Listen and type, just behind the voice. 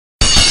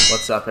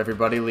What's up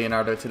everybody,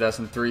 Leonardo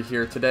 2003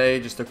 here today.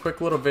 Just a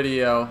quick little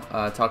video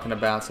talking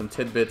about some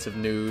tidbits of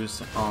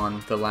news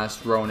on The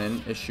Last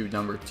Ronin, issue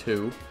number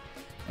 2,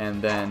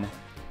 and then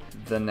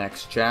the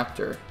next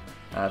chapter.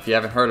 If you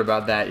haven't heard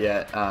about that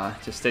yet,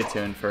 just stay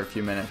tuned for a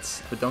few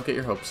minutes. But don't get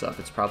your hopes up,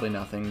 it's probably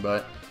nothing,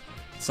 but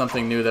it's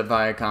something new that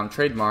Viacom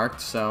trademarked,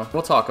 so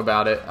we'll talk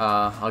about it.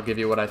 I'll give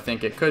you what I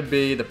think it could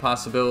be, the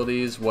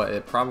possibilities, what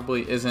it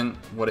probably isn't,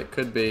 what it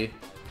could be.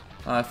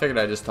 I figured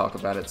I'd just talk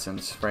about it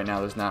since right now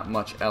there's not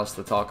much else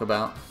to talk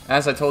about.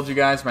 As I told you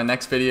guys, my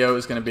next video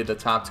is going to be the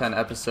top 10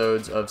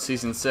 episodes of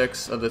Season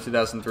 6 of the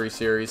 2003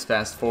 series,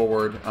 Fast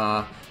Forward.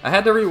 I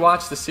had to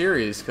rewatch the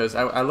series because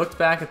I looked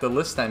back at the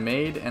list I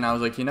made and I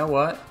was like, you know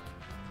what?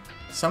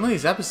 Some of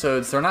these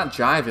episodes, they're not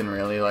jiving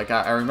really. Like,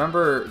 I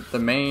remember the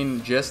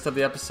main gist of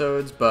the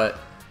episodes, but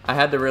I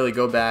had to really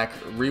go back,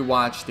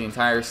 rewatch the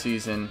entire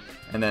season,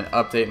 and then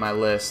update my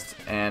list.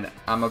 And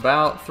I'm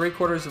about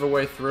 3/4 of the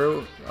way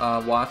through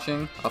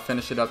watching. I'll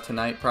finish it up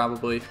tonight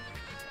probably,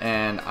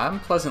 and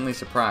I'm pleasantly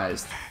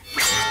surprised.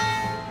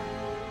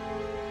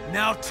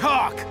 Now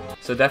talk!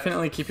 So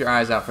definitely keep your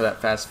eyes out for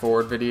that fast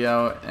forward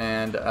video,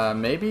 and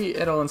maybe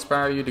it'll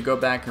inspire you to go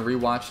back and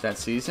rewatch that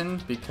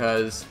season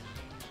because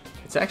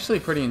it's actually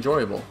pretty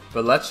enjoyable.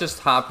 But let's just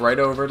hop right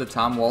over to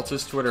Tom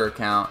Waltz's Twitter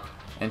account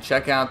and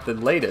check out the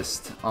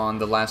latest on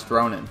The Last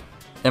Ronin.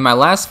 In my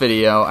last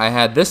video, I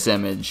had this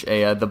image,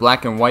 the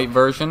black and white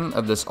version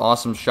of this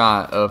awesome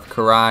shot of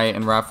Karai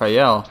and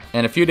Raphael,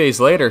 and a few days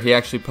later he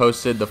actually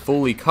posted the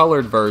fully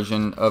colored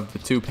version of the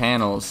two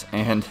panels,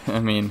 and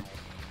I mean,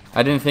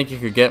 I didn't think you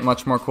could get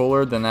much more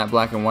cooler than that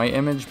black and white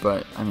image,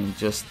 but I mean,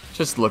 just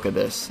look at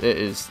this. It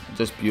is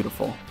just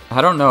beautiful. I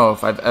don't know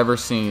if I've ever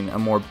seen a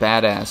more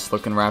badass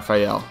looking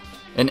Raphael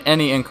in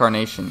any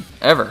incarnation,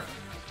 ever.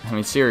 I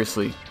mean,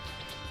 seriously.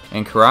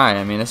 And Karai,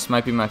 I mean, this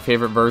might be my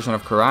favorite version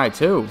of Karai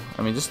too.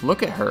 I mean, just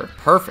look at her,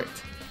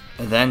 perfect.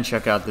 And then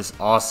check out this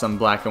awesome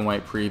black and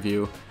white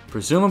preview,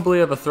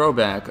 presumably of a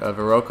throwback of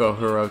Hiroko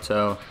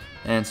Hiroto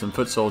and some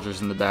foot soldiers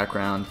in the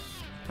background.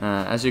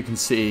 As you can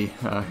see,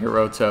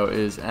 Hiroto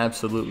is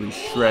absolutely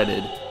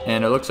shredded,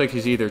 and it looks like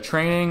he's either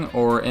training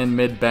or in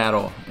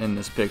mid-battle in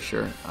this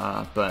picture.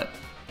 But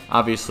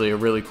obviously a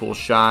really cool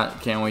shot,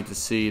 can't wait to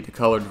see the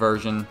colored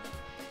version.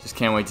 Just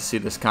can't wait to see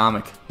this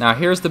comic. Now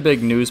here's the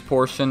big news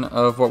portion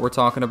of what we're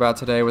talking about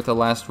today with The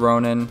Last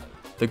Ronin.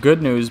 The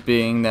good news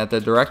being that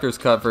the director's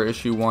cut for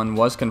issue 1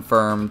 was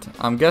confirmed.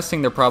 I'm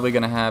guessing they're probably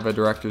going to have a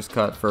director's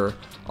cut for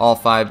all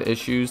 5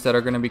 issues that are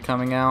going to be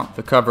coming out.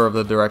 The cover of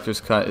the director's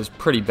cut is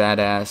pretty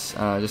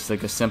badass. Just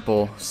like a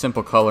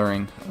simple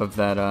coloring of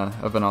that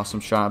of an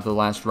awesome shot of The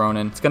Last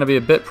Ronin. It's going to be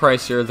a bit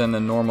pricier than the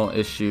normal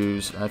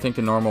issues. I think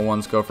the normal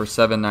ones go for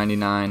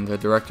 $7.99. The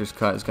director's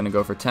cut is going to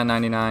go for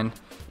 $10.99.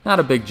 Not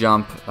a big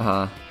jump,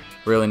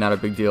 really not a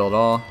big deal at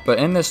all. But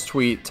in this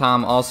tweet,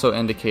 Tom also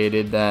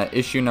indicated that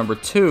issue number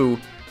 2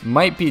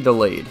 might be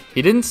delayed.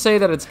 He didn't say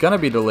that it's gonna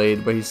be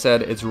delayed, but he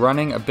said it's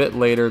running a bit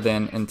later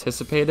than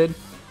anticipated.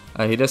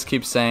 He just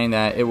keeps saying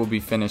that it will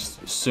be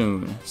finished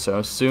soon.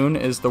 So soon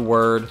is the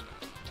word.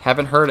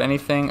 Haven't heard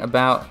anything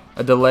about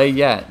a delay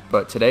yet,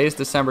 but today is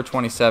December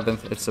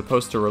 27th. It's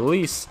supposed to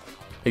release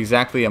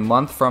exactly a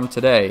month from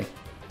today.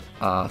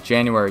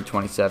 January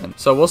 27th.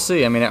 So we'll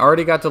see. I mean, it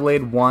already got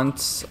delayed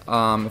once.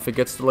 If it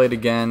gets delayed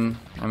again,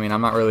 I mean,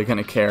 I'm not really going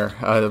to care.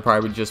 It'll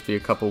probably just be a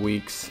couple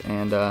weeks.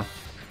 And, I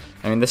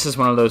mean, this is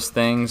one of those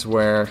things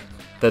where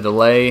the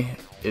delay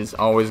is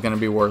always going to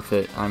be worth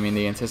it. I mean,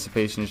 the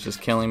anticipation is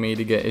just killing me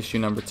to get issue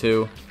number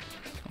 2.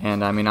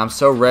 And, I mean, I'm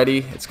so ready.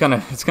 It's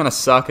gonna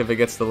suck if it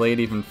gets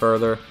delayed even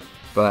further.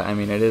 But, I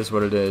mean, it is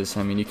what it is.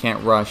 I mean, you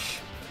can't rush.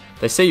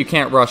 They say you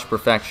can't rush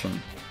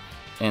perfection.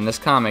 And this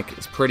comic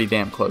is pretty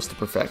damn close to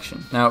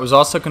perfection. Now, it was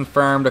also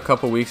confirmed a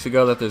couple weeks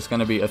ago that there's going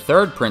to be a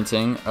third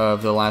printing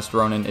of The Last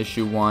Ronin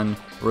issue 1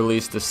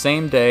 released the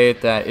same day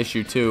that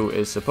issue 2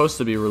 is supposed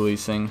to be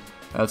releasing.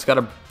 It's got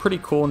a pretty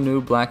cool new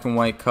black and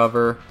white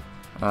cover.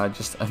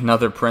 Just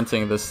another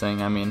printing of this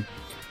thing. I mean,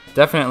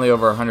 definitely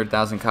over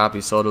 100,000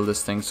 copies sold of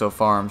this thing so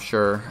far, I'm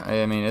sure.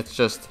 I mean, it's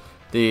just,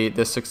 the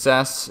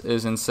success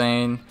is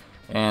insane.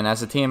 And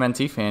as a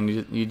TMNT fan,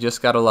 you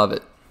just gotta love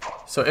it.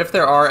 So if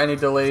there are any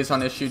delays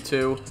on issue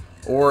 2,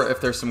 or if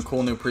there's some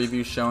cool new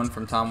previews shown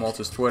from Tom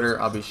Waltz's Twitter,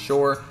 I'll be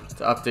sure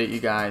to update you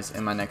guys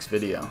in my next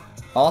video.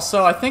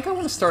 Also, I think I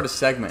want to start a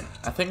segment.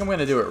 I think I'm going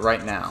to do it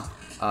right now.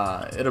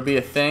 It'll be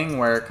a thing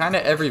where kind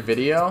of every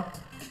video,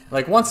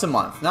 like once a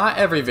month, not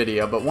every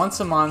video, but once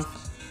a month,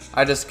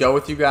 I just go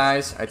with you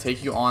guys, I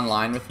take you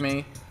online with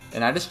me,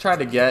 and I just try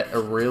to get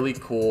a really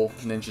cool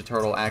Ninja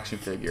Turtle action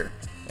figure.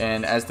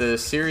 And as the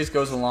series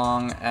goes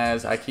along,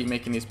 as I keep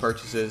making these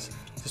purchases,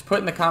 just put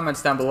in the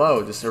comments down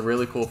below just a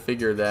really cool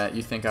figure that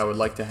you think I would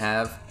like to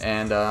have,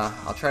 and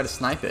I'll try to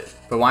snipe it.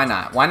 But why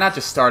not? Why not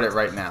just start it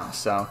right now?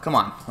 So come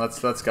on, let's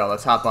go.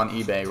 Let's hop on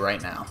eBay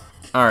right now.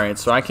 All right,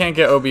 so I can't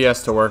get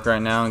OBS to work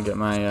right now and get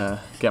my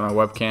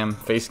webcam,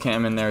 face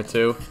cam in there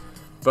too.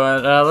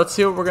 But let's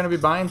see what we're gonna be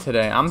buying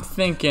today. I'm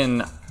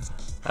thinking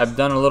I've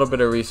done a little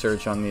bit of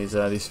research on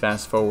these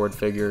fast forward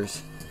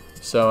figures,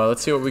 So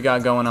let's see what we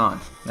got going on.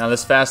 Now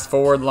this fast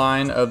forward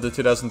line of the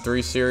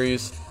 2003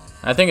 series,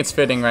 I think it's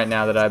fitting right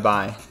now that I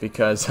buy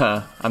because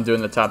I'm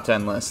doing the top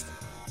 10 list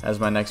as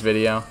my next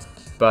video.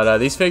 But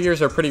these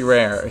figures are pretty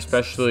rare,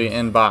 especially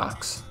in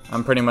box.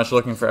 I'm pretty much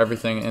looking for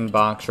everything in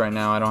box right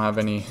now. I don't have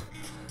any...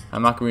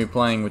 I'm not going to be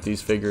playing with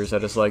these figures. I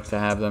just like to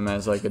have them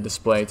as like a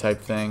display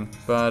type thing.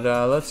 But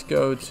let's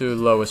go to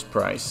lowest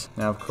price.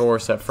 Now, of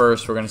course, at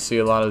first we're going to see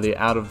a lot of the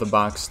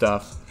out-of-the-box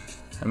stuff.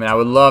 I mean, I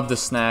would love to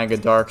snag a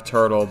Dark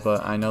Turtle,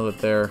 but I know that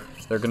they're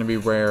going to be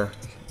rare,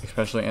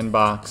 especially in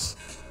box.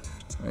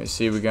 You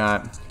see, we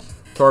got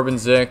Torben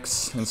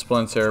Zix and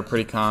Splinter,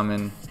 pretty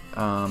common.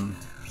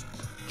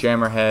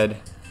 Jammerhead,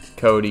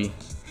 Cody.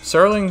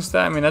 Serling's,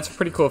 I mean, that's a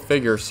pretty cool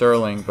figure,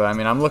 Serling, but I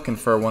mean, I'm looking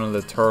for one of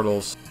the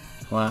turtles.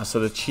 Wow, so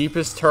the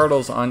cheapest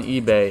turtles on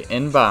eBay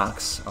in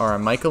box are a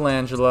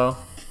Michelangelo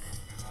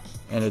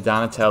and a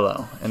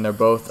Donatello, and they're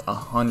both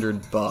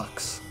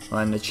 $100.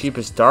 And the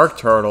cheapest Dark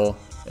Turtle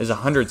is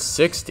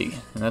 $160,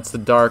 and that's the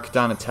Dark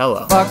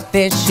Donatello. Fuck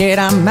this shit,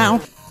 I'm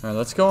out. Alright,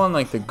 let's go on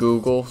like the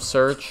Google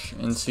search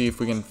and see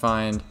if we can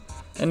find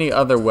any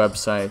other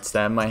websites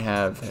that might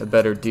have a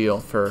better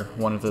deal for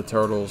one of the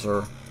turtles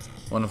or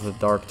one of the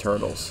Dark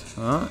Turtles.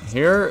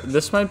 Here,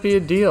 this might be a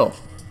deal.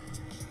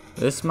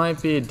 This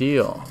might be a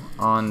deal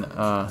on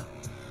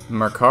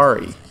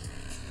Mercari.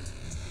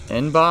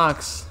 In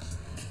box,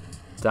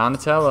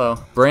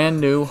 Donatello.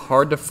 Brand new,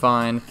 hard to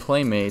find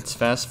Playmates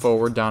Fast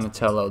Forward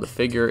Donatello. The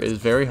figure is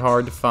very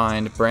hard to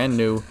find, brand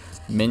new,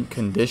 mint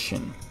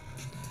condition.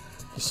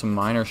 Just some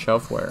minor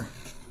shelfware.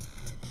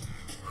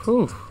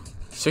 Whew.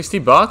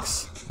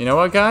 $60? You know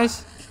what,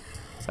 guys?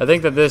 I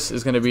think that this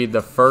is going to be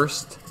the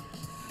first...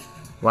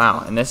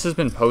 Wow, and this has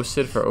been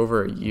posted for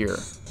over a year.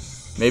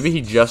 Maybe he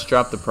just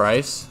dropped the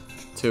price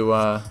to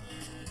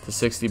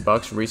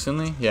 $60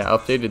 recently. Yeah,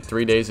 updated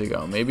 3 days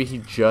ago. Maybe he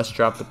just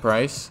dropped the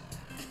price.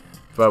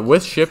 But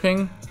with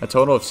shipping, a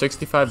total of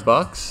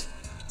 $65.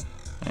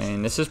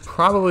 And this is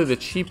probably the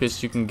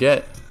cheapest you can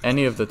get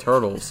any of the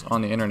turtles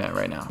on the internet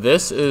right now.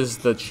 This is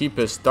the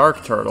cheapest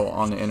Dark Turtle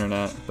on the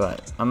internet,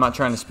 but I'm not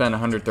trying to spend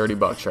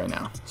 $130 right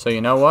now. So you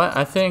know what?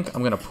 I think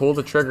I'm gonna pull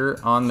the trigger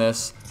on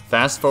this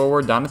Fast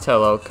Forward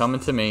Donatello coming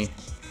to me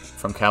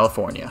from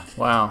California.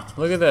 Wow,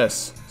 look at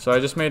this. So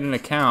I just made an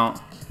account,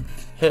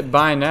 hit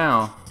buy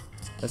now.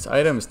 This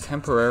item is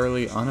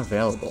temporarily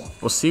unavailable.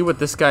 We'll see what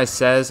this guy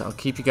says. I'll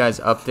keep you guys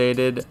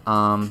updated.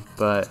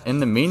 But in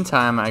the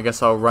meantime, I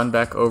guess I'll run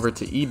back over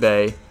to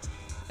eBay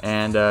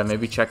and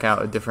maybe check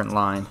out a different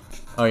line.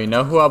 Oh, you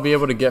know who I'll be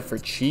able to get for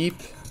cheap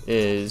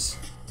is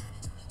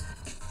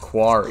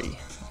Quarry.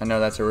 I know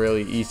that's a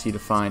really easy to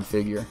find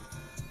figure.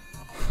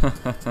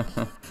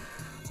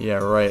 Yeah,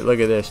 right. Look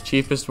at this.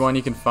 Cheapest one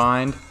you can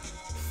find,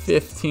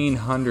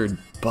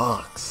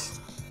 $1,500.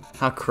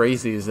 How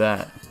crazy is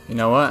that? You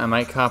know what? I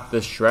might cop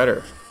this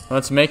Shredder.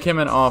 Let's make him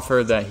an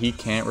offer that he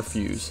can't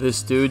refuse.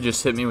 This dude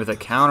just hit me with a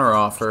counter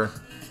offer.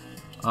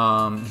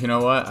 You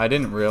know what? I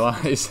didn't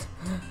realize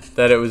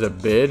that it was a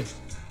bid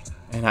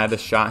and I had to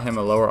shot him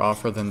a lower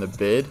offer than the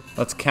bid.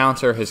 Let's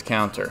counter his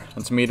counter.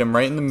 Let's meet him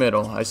right in the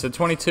middle. I said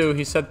 22,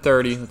 he said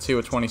 30. Let's see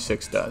what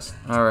 26 does.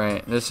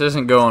 Alright, this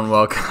isn't going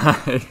well,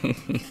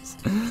 guys.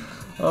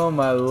 Oh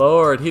my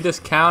lord, he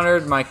just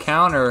countered my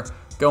counter,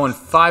 going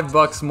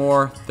 $5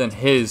 more than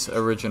his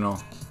original.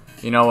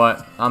 You know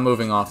what? I'm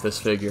moving off this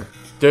figure.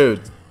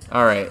 Dude,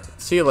 alright,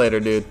 see you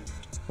later, dude.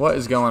 What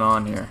is going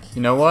on here?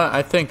 You know what?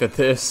 I think that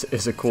this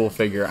is a cool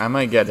figure. I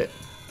might get it.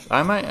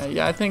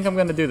 Yeah, I think I'm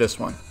going to do this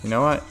one. You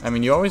know what? I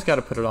mean, you always got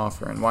to put an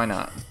offer in. Why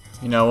not?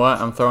 You know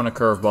what? I'm throwing a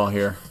curveball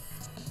here.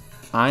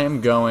 I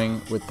am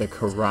going with the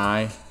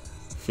Karai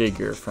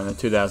figure from the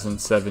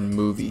 2007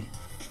 movie.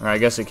 Or I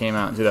guess it came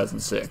out in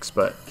 2006,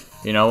 but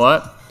you know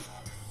what?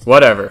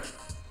 Whatever.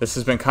 This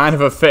has been kind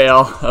of a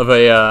fail of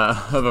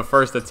a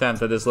first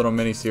attempt at this little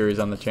mini series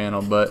on the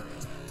channel, but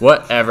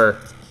whatever.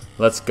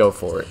 Let's go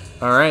for it.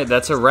 All right,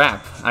 that's a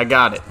wrap. I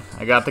got it.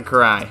 I got the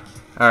Karai.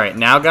 All right,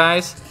 now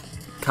guys,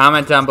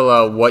 comment down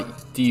below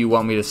what do you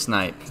want me to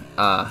snipe?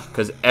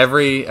 Because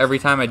every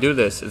time I do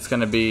this, it's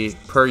gonna be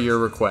per your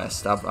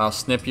request. I'll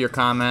snip your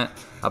comment.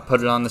 I'll put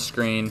it on the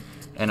screen,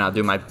 and I'll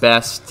do my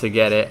best to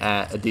get it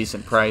at a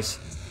decent price.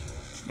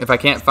 If I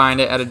can't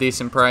find it at a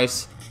decent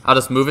price, I'll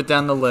just move it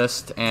down the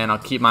list, and I'll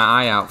keep my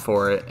eye out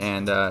for it,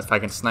 and if I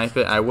can snipe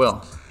it, I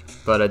will.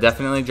 But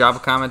definitely drop a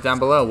comment down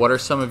below. What are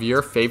some of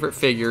your favorite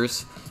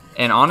figures?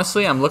 And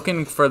honestly, I'm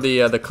looking for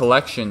the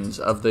collections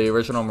of the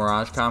original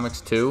Mirage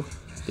comics too,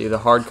 the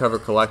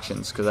hardcover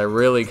collections, because I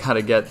really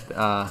gotta get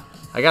I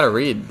gotta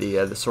read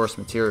the source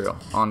material.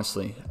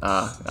 Honestly,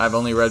 I've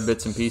only read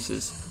bits and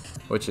pieces,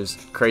 which is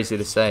crazy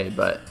to say,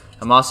 but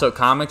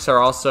comics are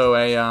also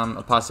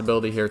a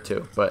possibility here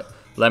too. But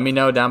let me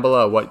know down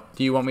below, what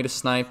do you want me to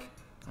snipe?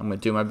 I'm going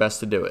to do my best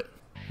to do it.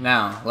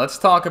 Now, let's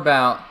talk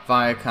about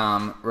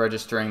Viacom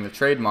registering the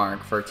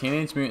trademark for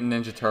Teenage Mutant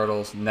Ninja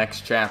Turtles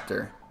Next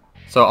Chapter.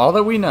 So all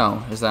that we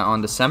know is that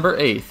on December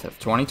 8th of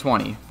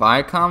 2020,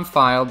 Viacom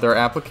filed their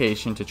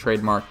application to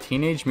trademark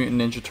Teenage Mutant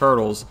Ninja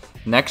Turtles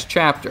Next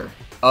Chapter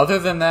Other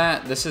than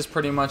that, this is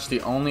pretty much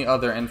the only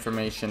other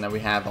information that we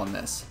have on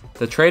this.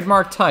 The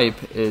trademark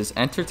type is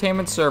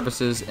entertainment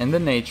services in the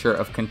nature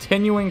of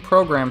continuing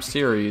program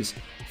series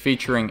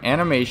featuring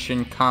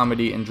animation,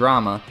 comedy, and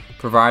drama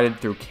provided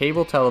through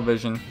cable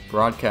television,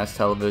 broadcast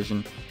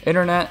television,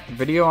 internet,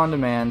 video on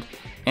demand,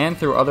 and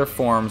through other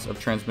forms of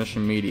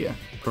transmission media,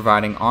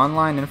 providing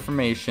online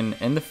information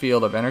in the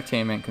field of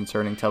entertainment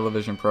concerning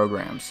television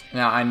programs.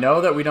 Now, I know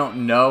that we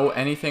don't know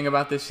anything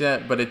about this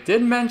yet, but it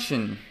did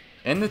mention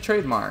in the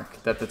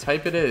trademark that the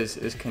type it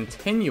is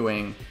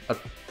continuing a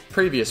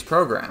previous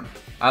program.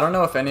 I don't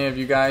know if any of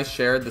you guys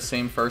shared the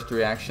same first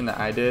reaction that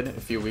I did a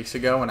few weeks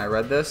ago when I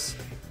read this,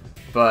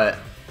 but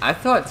I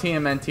thought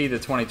TMNT the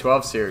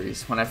 2012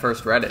 series when I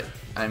first read it.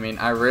 I mean,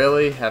 I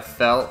really have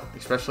felt,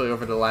 especially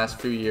over the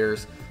last few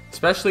years,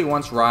 especially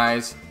once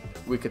Rise,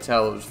 we could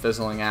tell it was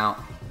fizzling out.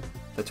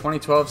 The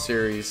 2012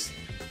 series,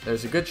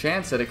 there's a good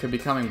chance that it could be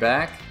coming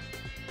back,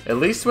 at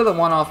least with a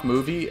one-off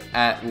movie,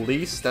 at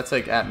least, that's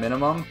like at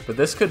minimum. But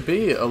this could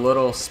be a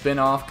little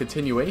spin-off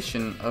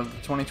continuation of the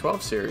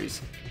 2012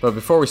 series. But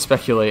before we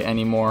speculate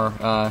anymore,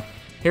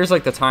 here's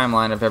like the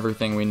timeline of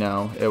everything we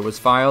know. It was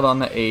filed on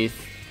the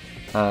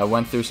 8th,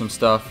 went through some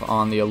stuff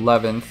on the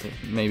 11th,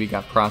 maybe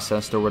got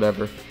processed or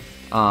whatever.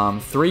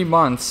 3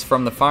 months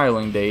from the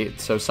filing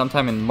date, so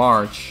sometime in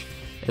March,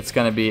 it's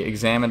going to be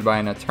examined by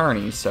an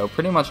attorney. So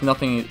pretty much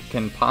nothing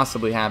can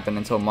possibly happen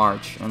until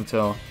March,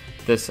 until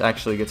this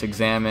actually gets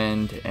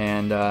examined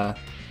and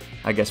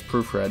I guess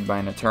proofread by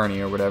an attorney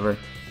or whatever.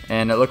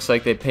 And it looks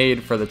like they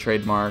paid for the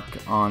trademark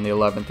on the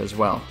 11th as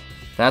well.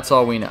 That's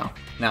all we know.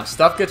 Now,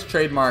 stuff gets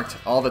trademarked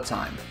all the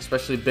time,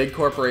 especially big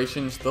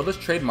corporations. They'll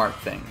just trademark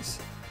things.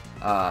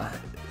 A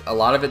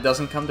lot of it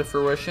doesn't come to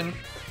fruition.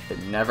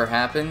 It never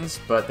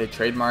happens, but they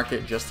trademark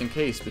it just in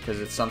case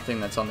because it's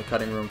something that's on the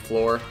cutting room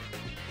floor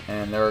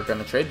and they're going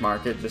to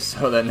trademark it just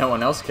so that no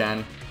one else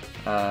can,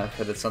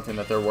 because it's something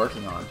that they're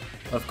working on.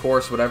 Of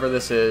course, whatever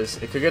this is,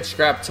 it could get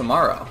scrapped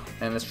tomorrow,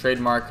 and this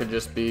trademark could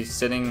just be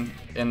sitting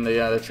in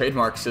the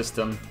trademark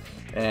system,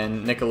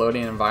 and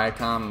Nickelodeon and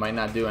Viacom might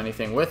not do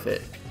anything with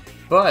it.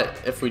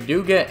 But if we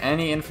do get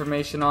any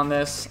information on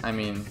this, I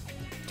mean,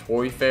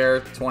 Toy Fair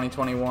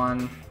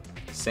 2021,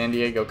 San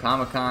Diego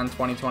Comic-Con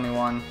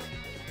 2021,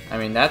 I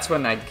mean, that's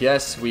when I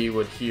guess we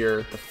would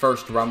hear the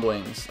first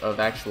rumblings of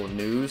actual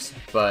news,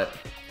 but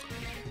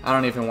I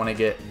don't even want to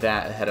get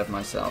that ahead of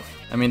myself.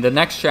 I mean, the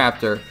next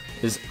chapter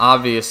is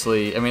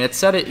obviously, I mean, it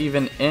said it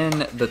even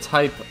in the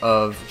type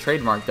of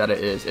trademark that it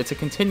is. It's a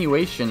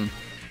continuation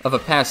of a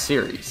past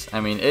series.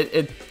 I mean,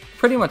 it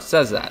pretty much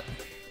says that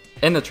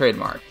in the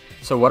trademark.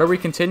 So what are we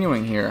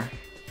continuing here?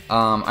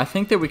 I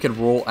think that we could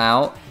rule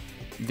out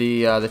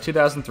the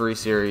 2003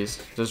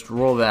 series. Just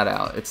rule that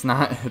out. It's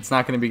not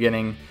going to be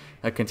getting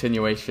a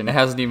continuation. It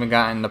hasn't even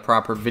gotten the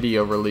proper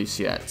video release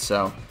yet,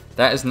 so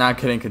that is not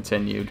getting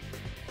continued.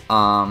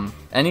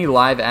 Any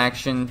live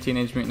action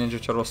Teenage Mutant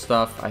Ninja Turtle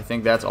stuff, I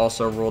think that's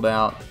also ruled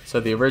out. So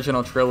the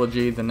original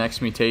trilogy, The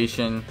Next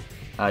Mutation,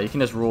 you can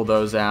just rule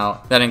those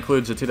out. That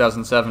includes the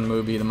 2007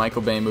 movie, the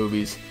Michael Bay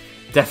movies.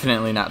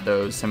 Definitely not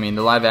those. I mean,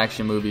 the live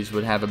action movies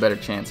would have a better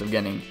chance of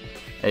getting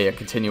a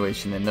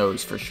continuation than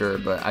those for sure,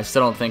 but I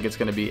still don't think it's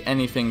going to be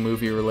anything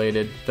movie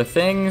related. The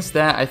things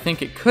that I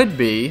think it could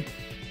be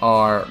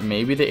are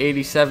maybe the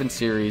 87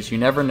 series. You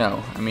never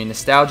know. I mean,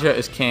 nostalgia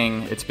is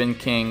king. It's been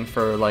king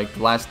for like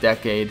the last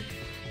decade.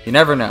 You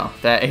never know.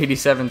 That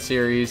 87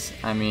 series,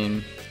 I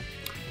mean,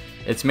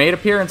 it's made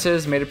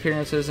appearances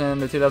in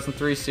the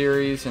 2003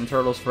 series and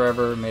Turtles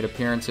Forever, made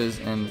appearances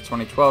in the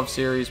 2012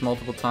 series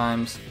multiple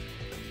times.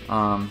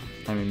 I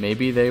mean,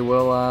 maybe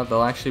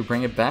they'll actually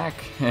bring it back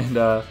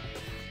and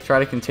try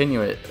to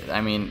continue it.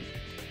 I mean,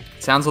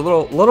 it sounds a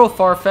little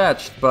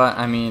far-fetched, but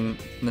I mean,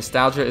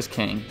 nostalgia is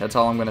king. That's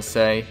all I'm gonna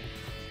say.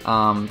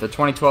 The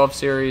 2012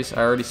 series,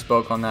 I already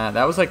spoke on that.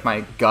 That was like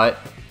my gut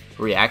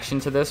reaction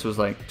to this was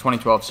like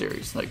 2012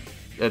 series. Like,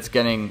 it's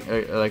getting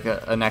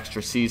an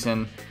extra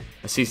season,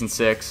 a season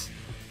 6.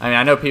 I mean,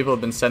 I know people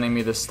have been sending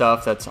me this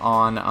stuff that's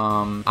on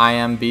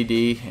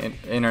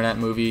IMDb, Internet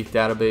Movie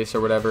Database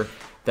or whatever,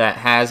 that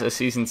has a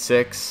season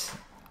 6,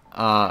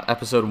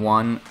 episode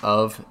 1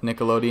 of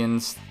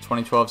Nickelodeon's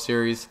 2012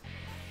 series.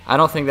 I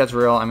don't think that's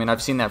real. I mean,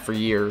 I've seen that for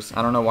years.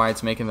 I don't know why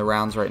it's making the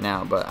rounds right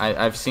now, but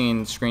I've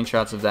seen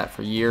screenshots of that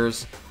for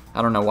years.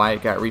 I don't know why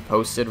it got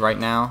reposted right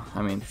now.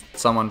 I mean,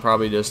 someone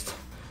probably just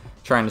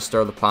trying to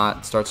stir the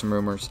pot, start some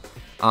rumors.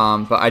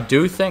 But I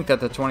do think that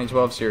the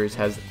 2012 series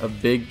has a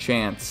big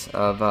chance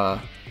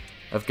of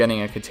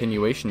getting a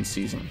continuation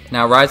season.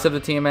 Now, Rise of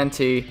the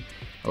TMNT,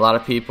 a lot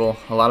of people,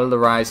 a lot of the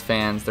Rise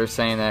fans, they're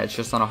saying that it's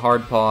just on a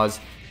hard pause.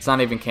 It's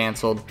not even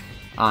canceled.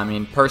 I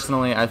mean,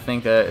 personally, I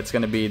think that it's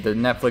going to be the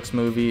Netflix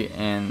movie,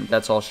 and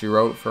that's all she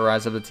wrote for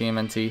Rise of the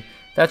TMNT.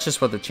 That's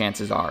just what the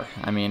chances are.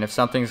 I mean, if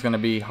something's going to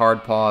be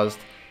hard paused,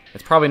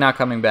 it's probably not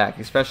coming back,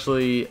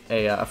 especially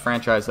a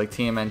franchise like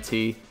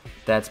TMNT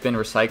that's been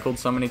recycled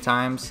so many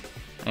times.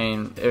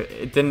 And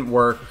it didn't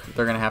work.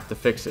 They're going to have to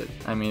fix it.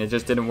 I mean, it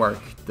just didn't work.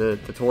 The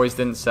toys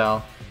didn't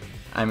sell.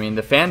 I mean,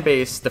 the fan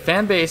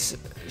base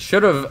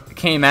should have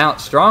came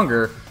out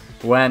stronger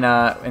when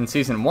in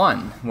season 1,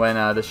 when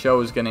the show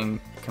was getting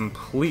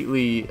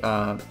completely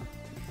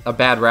a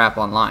bad rap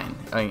online.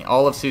 I mean,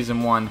 all of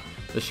season 1,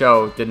 the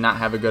show did not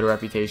have a good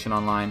reputation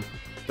online.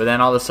 But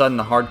then all of a sudden,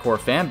 the hardcore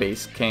fan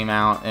base came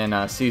out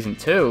in season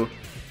 2,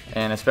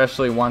 and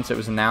especially once it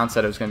was announced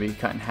that it was going to be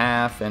cut in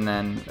half, and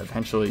then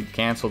eventually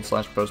canceled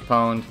 /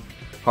 postponed,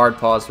 hard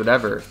paused,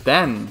 whatever.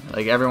 Then,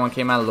 like, everyone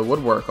came out of the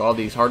woodwork, all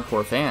these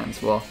hardcore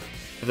fans. Well,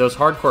 if those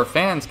hardcore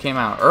fans came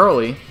out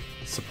early,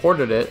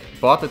 supported it,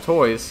 bought the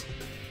toys,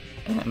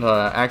 and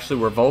actually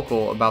were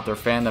vocal about their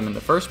fandom in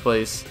the first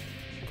place,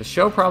 the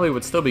show probably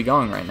would still be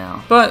going right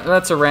now. But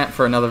that's a rant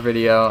for another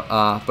video.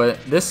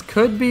 But this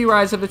could be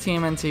Rise of the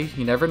TMNT.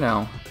 You never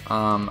know.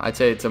 I'd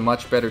say it's a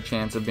much better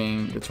chance of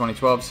being the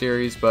 2012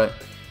 series, but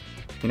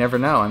you never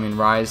know. I mean,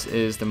 Rise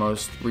is the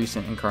most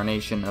recent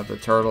incarnation of the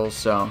Turtles,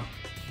 so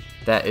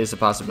that is a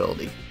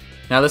possibility.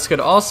 Now, this could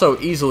also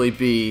easily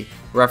be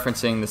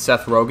referencing the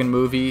Seth Rogen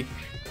movie.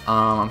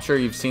 I'm sure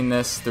you've seen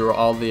this through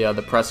all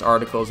the press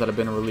articles that have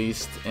been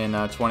released in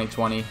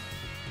 2020.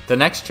 The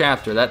next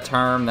chapter, that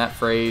term, that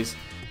phrase,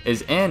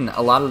 is in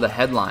a lot of the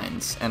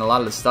headlines and a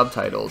lot of the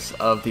subtitles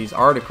of these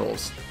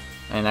articles.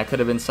 And that could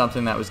have been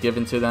something that was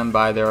given to them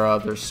by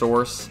their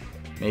source.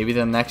 Maybe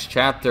the next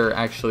chapter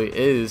actually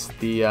is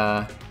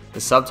the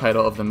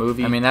subtitle of the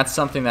movie. I mean, that's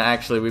something that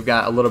actually we've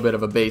got a little bit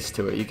of a base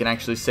to it. You can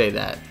actually say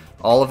that.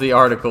 All of the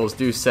articles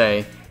do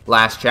say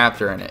last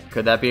chapter in it.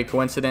 Could that be a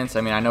coincidence?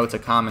 I mean, I know it's a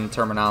common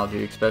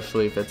terminology,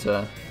 especially if it's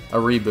a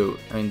reboot.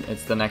 I mean,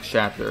 it's the next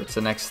chapter. It's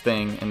the next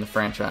thing in the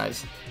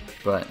franchise.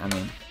 But, I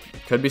mean,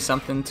 it could be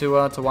something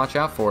to watch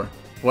out for.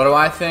 What do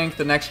I think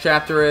the next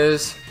chapter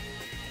is?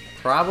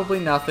 Probably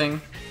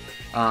nothing.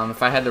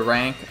 If I had to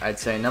rank, I'd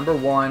say number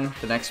 1,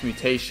 the next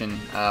mutation.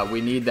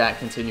 We need that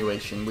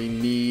continuation. We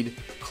need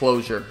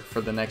closure for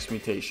the next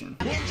mutation.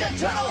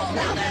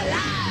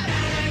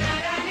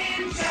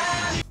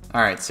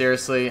 Alright,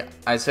 seriously,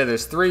 I'd say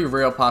there's 3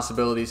 real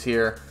possibilities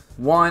here.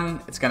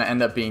 1, it's going to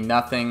end up being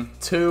nothing.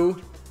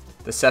 2,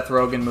 the Seth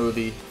Rogen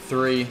movie.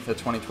 3, the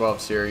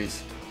 2012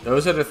 series.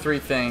 Those are the 3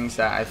 things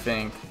that I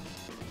think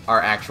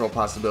are actual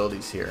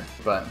possibilities here.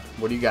 But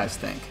what do you guys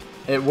think?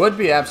 It would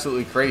be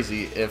absolutely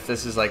crazy if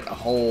this is like a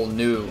whole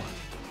new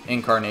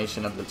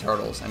incarnation of the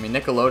Turtles. I mean,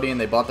 Nickelodeon,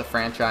 they bought the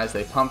franchise,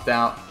 they pumped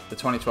out the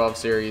 2012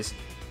 series,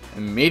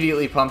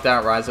 immediately pumped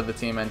out Rise of the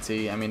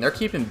TMNT. I mean, they're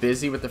keeping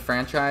busy with the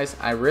franchise.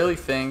 I really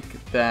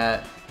think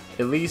that,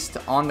 at least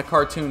on the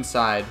cartoon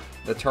side,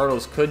 the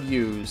Turtles could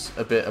use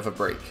a bit of a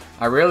break.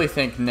 I really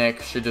think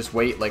Nick should just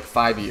wait like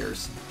 5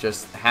 years.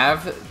 Just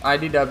have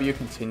IDW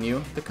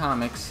continue the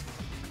comics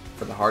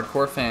for the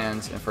hardcore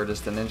fans and for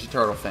just the Ninja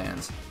Turtle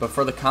fans. But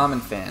for the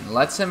common fan,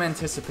 let some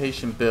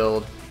anticipation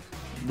build.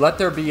 Let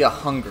there be a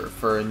hunger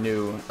for a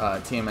new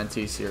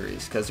TMNT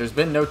series, because there's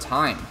been no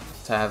time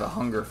to have a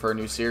hunger for a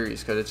new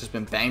series, because it's just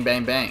been bang,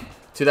 bang, bang.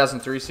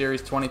 2003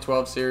 series,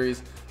 2012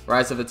 series,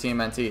 Rise of the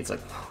TMNT. It's like,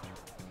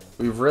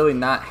 we've really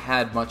not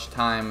had much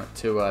time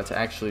to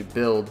actually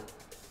build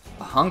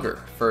a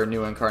hunger for a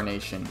new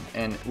incarnation.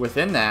 And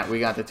within that, we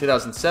got the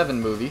 2007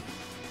 movie,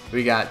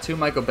 we got 2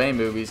 Michael Bay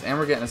movies, and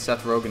we're getting a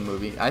Seth Rogen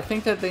movie. I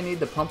think that they need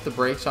to pump the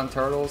brakes on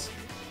Turtles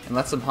and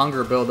let some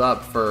hunger build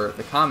up for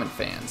the common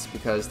fans,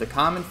 because the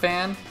common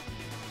fan,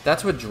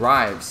 that's what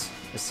drives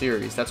a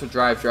series. That's what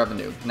drives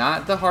revenue.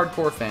 Not the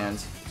hardcore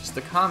fans, just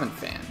the common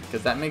fan,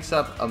 because that makes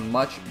up a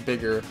much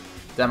bigger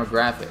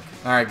demographic.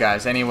 Alright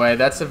guys, anyway,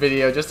 that's the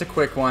video. Just a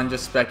quick one,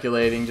 just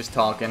speculating, just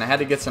talking. I had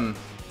to get some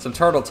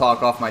turtle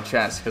talk off my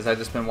chest, because I've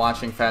just been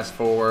watching Fast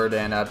Forward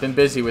and I've been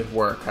busy with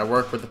work. I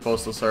work with the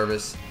Postal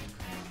Service.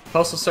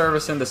 Postal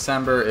Service in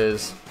December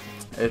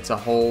it's a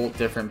whole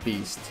different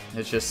beast.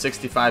 It's just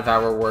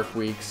 65-hour work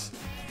weeks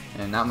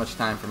and not much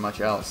time for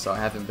much else, so I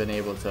haven't been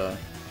able to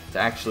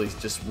actually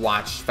just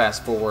watch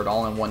Fast Forward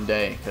all in one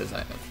day, because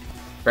I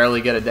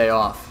barely get a day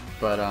off,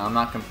 but I'm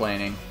not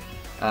complaining.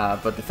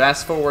 But the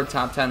Fast Forward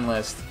top 10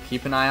 list,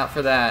 keep an eye out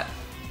for that,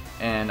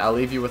 and I'll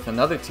leave you with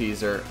another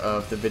teaser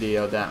of the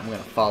video that I'm going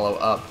to follow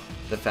up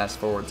the Fast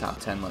Forward top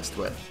 10 list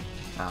with.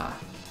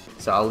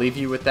 So I'll leave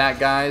you with that,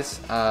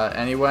 guys.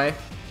 Anyway,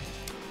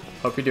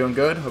 hope you're doing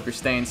good. Hope you're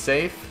staying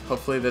safe.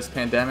 Hopefully this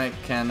pandemic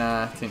can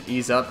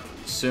ease up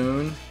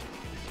soon.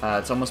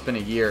 It's almost been a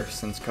year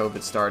since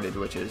COVID started,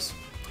 which is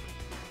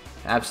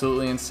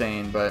absolutely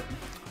insane, but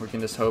we can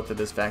just hope that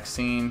this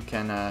vaccine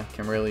can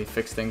really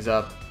fix things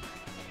up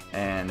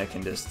and it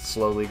can just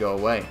slowly go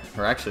away,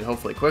 or actually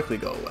hopefully quickly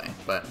go away.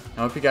 But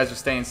I hope you guys are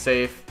staying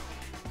safe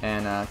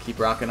and keep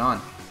rocking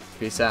on.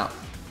 Peace out.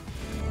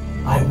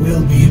 I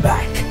will be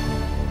back.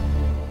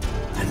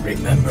 And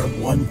remember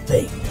one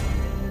thing,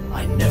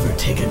 I never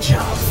take a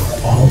job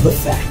where all the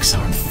facts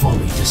aren't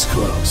fully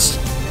disclosed.